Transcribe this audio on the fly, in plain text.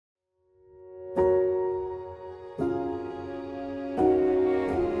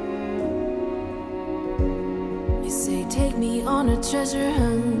me on a treasure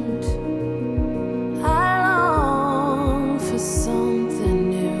hunt. I long for something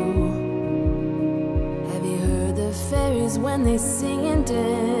new. Have you heard the fairies when they sing and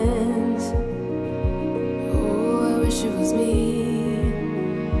dance? Oh, I wish it was me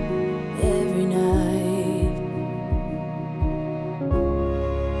every night.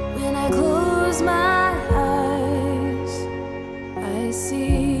 When I close my eyes, I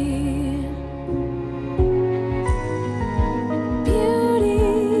see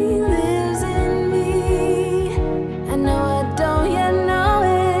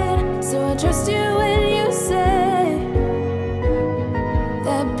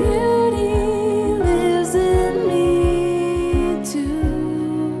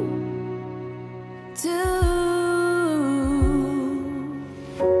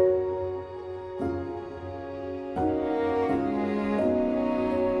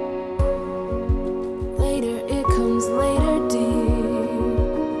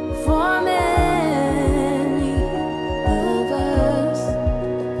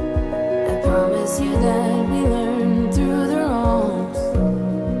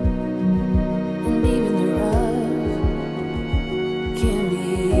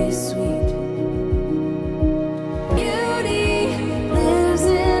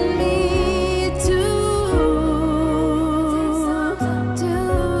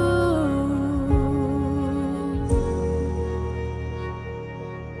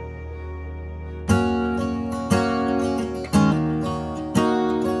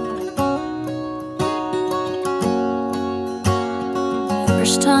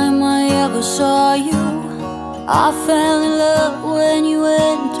saw you, I fell in love when you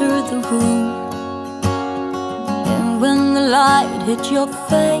entered the room. And when the light hit your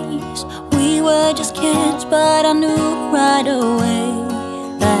face, we were just kids, but I knew right away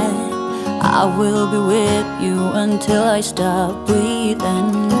that I will be with you until I stop breathing.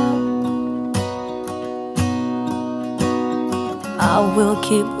 I will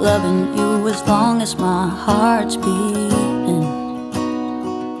keep loving you as long as my heart's beating.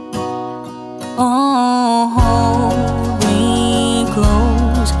 Oh, hold me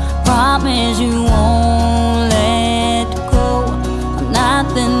close, promise you won't let go. I'm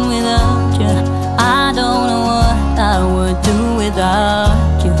nothing without you, I don't know what I would do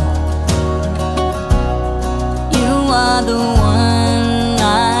without you. You are the one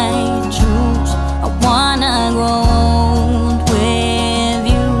I choose, I wanna grow old with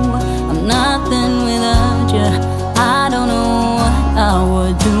you. I'm nothing without you, I don't know what I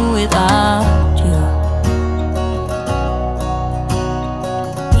would do without you.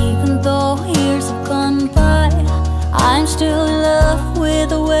 I'm still in love with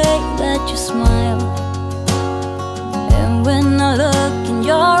the way that you smile. And when I look in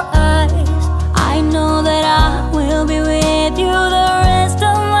your eyes, I know that I will be with you the rest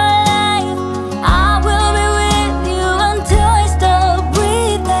of my life. I will be with you until I stop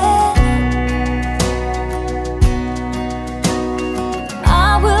breathing.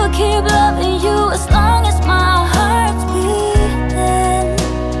 I will keep loving you as long as my heart's beating.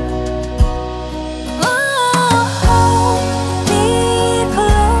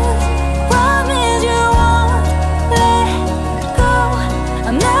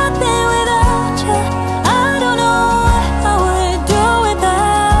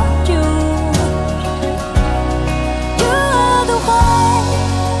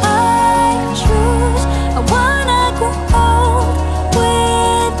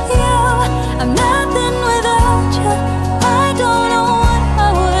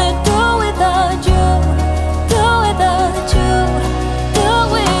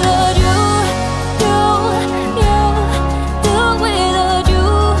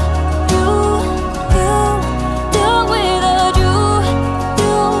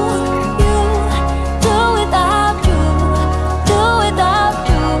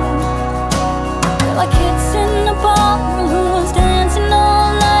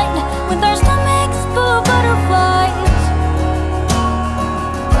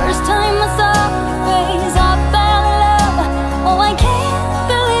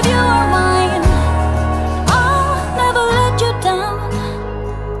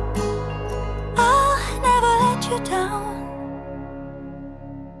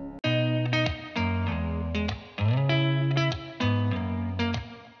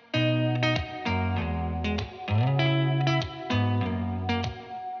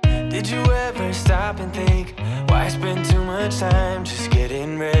 Did you ever stop and think, why spend too much time just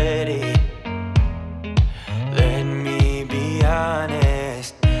getting ready? Let me be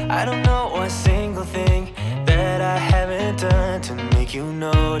honest, I don't know a single thing that I haven't done to make you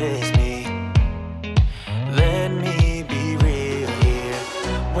notice me. Let me be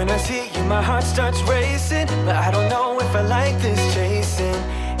When I see you, my heart starts racing, but I don't know if I like this chasing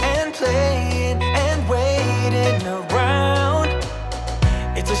and playing and waiting around.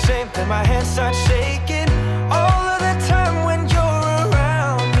 It's a shame that my hands start shaking all of the time when you're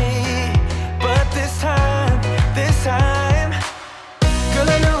around me. But this time, girl,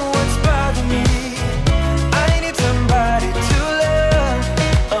 I know what's bothering me. I need somebody to love.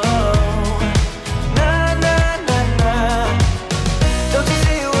 Oh, nah, nah, nah, nah. Don't you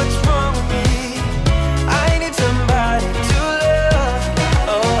see what's wrong with me? I need somebody to love.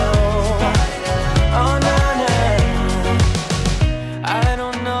 Oh, oh, nah, nah. I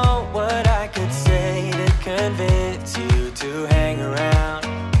don't know what I could say to convince you to hang around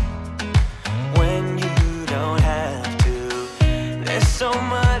when you don't have to. There's so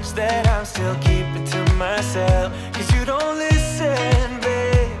much that I'm still keeping to myself, 'cause you don't listen,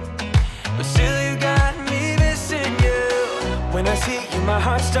 babe. But still you got me missing you. When I see you, my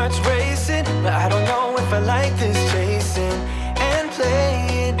heart starts racing, but I don't know if I like this chasing and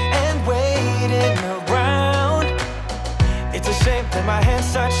playing and waiting around. It's a shame that my hands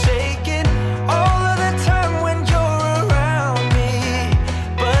start shaking